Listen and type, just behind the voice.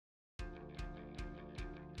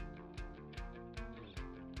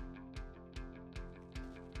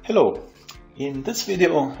Hello, in this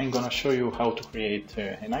video I'm going to show you how to create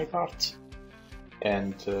an iPart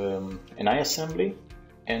and an iAssembly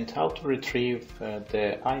and how to retrieve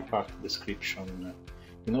the iPart description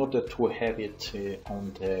in order to have it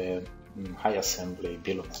on the iAssembly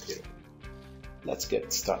bill of material. Let's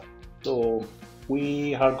get started. So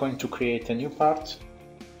we are going to create a new part.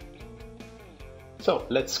 So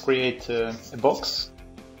let's create a box.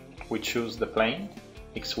 We choose the plane,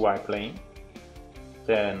 XY plane.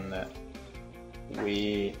 Then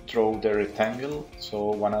we draw the rectangle, so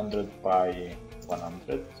 100 by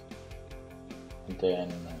 100. And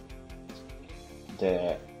then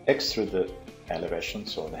the extruded elevation,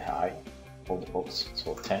 so the height of the box,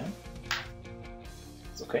 so 10.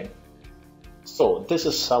 It's okay. So this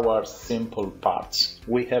is our simple parts.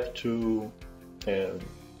 We have to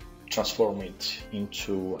transform it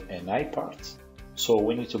into an iPart. So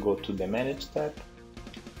we need to go to the Manage tab.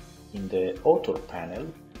 In the Author panel,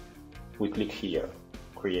 we click here,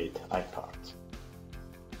 Create iPart.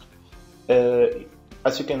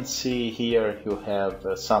 As you can see here, you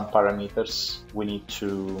have some parameters. We need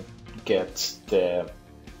to get the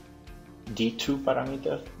D2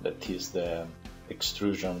 parameter, that is the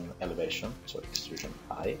extrusion elevation, so extrusion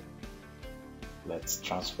height. Let's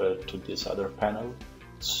transfer to this other panel.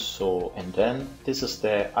 So, and then this is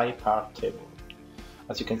the iPart table.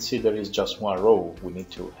 As you can see, there is just one row. We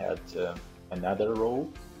need to add another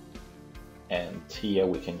row, and here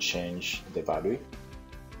we can change the value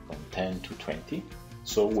from 10 to 20.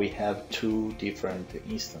 So we have two different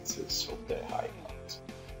instances of the iPart,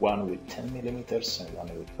 one with 10 millimeters and one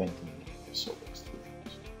with 20 millimeters of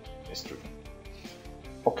extrusion.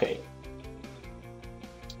 Okay.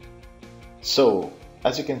 So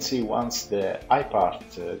as you can see, once the iPart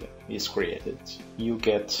is created, you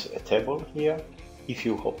get a table here. If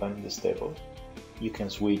you open this table, you can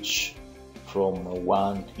switch from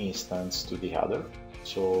one instance to the other.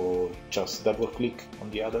 So just double click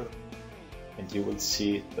on the other and you will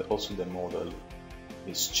see that also the model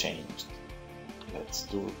is changed. Let's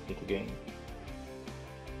do it again.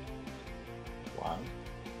 1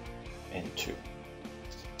 and 2.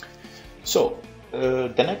 So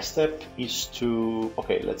the next step is to,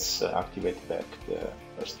 okay, let's activate back the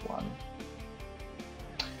first one.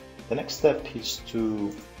 The next step is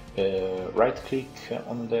to right click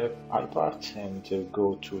on the iPart and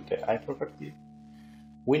go to the iProperty.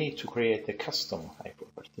 We need to create a custom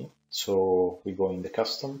iProperty. So we go in the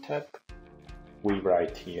custom tab. We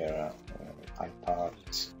write here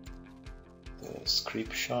iPart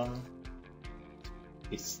description.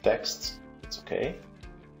 It's text, it's okay.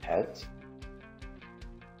 Head.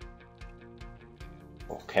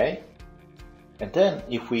 Okay. And then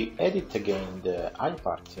if we edit again the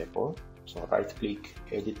iPart table, so right click,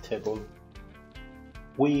 edit table,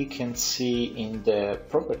 we can see in the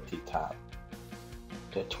property tab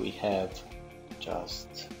that we have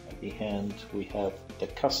just at the end, we have the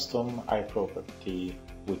custom iProperty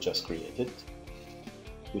we just created.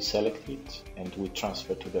 We select it and we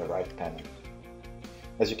transfer to the right panel.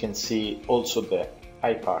 As you can see, also the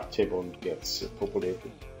iPart table gets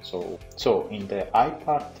populated. So in the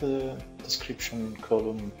iPart description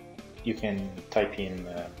column, you can type in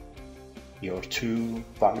your two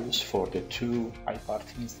values for the two iPart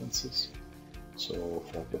instances. So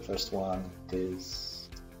for the first one, this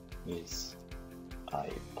is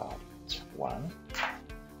iPart 1,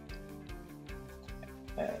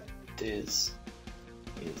 and this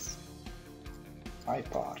is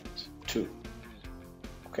iPart 2.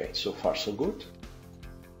 Okay, so far so good.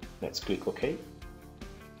 Let's click OK.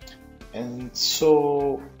 And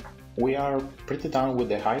so we are pretty done with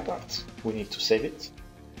the iPart. We need to save it.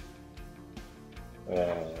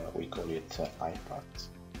 We call it iPart.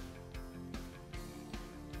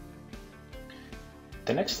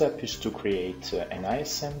 The next step is to create an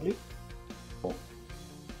iAssembly.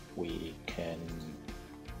 We can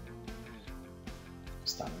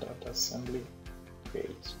standard assembly,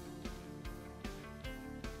 create.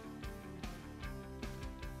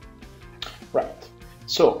 Right.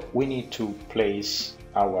 So we need to place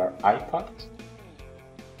our iPart.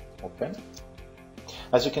 Open.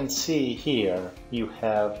 As you can see here, you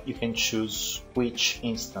can choose which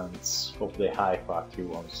instance of the iPart you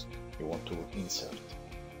want to insert.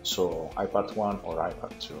 So iPart 1 or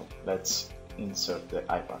iPart 2. Let's insert the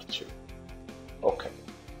iPart 2. Okay.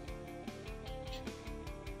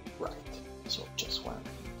 Right. So just one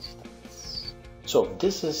instance. So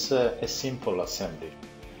this is a simple assembly.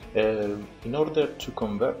 In order to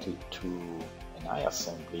convert it to an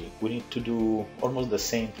iAssembly, we need to do almost the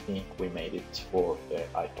same thing we made it for the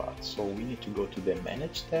iPart. So we need to go to the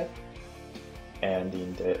Manage tab, and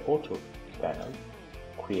in the Author panel,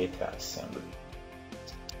 create an assembly.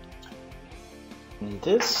 In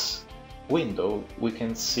this window, we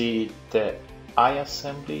can see the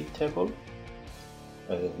iAssembly table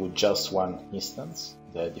with just one instance,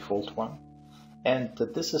 the default one. And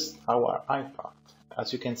this is our iPart.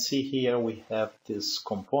 As you can see here, we have this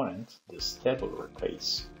component, this table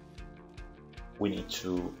replace. We need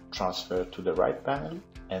to transfer to the right panel,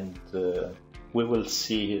 and we will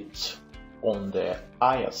see it on the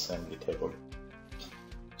iAssembly table.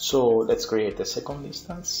 So let's create a second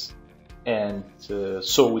instance, and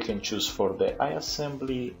so we can choose for the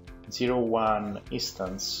iAssembly 01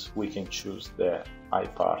 instance, we can choose the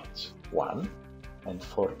iPart 1, and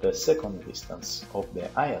for the second instance of the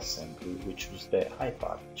iAssembly, we choose the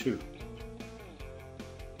iPart 2.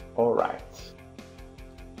 Alright,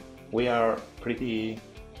 we are pretty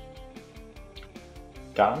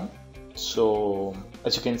done. So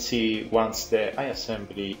as you can see, once the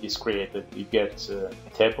iAssembly is created, you get a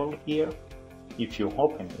table here. If you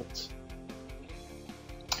open it,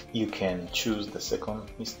 you can choose the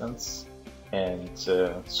second instance, and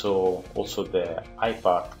so also the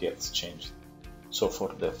iPart gets changed. So for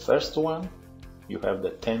the first one, you have the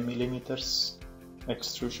 10 millimeters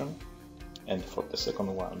extrusion, and for the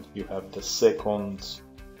second one, you have the second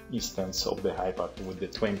instance of the iPart with the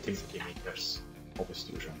 20 millimeters of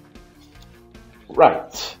extrusion.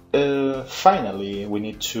 Right, finally we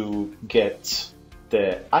need to get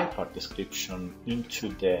the iPart description into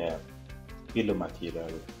the bill of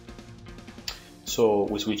material. So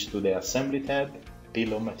we switch to the assembly tab,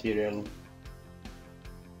 bill of material,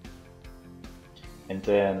 and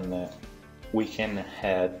then we can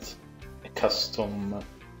add a custom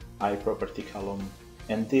iProperty column,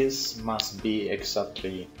 and this must be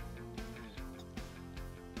exactly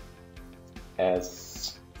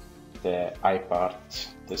as the iPart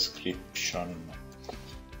description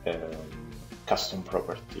custom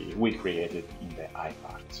property we created in the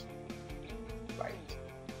iPart. Right.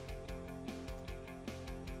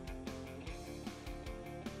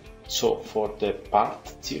 So for the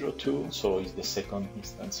part 02, so is the second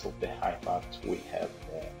instance of the iPart, we have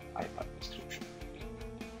the iPart description.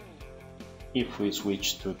 If we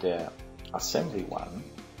switch to the assembly one,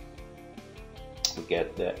 we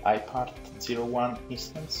get the iPart 01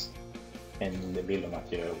 instance, and in the bill of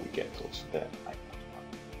material we get also the iPart 1.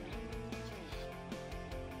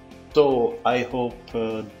 So I hope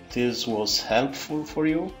this was helpful for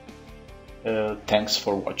you. Thanks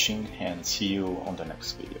for watching, and see you on the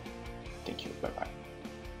next video. Thank you, bye bye.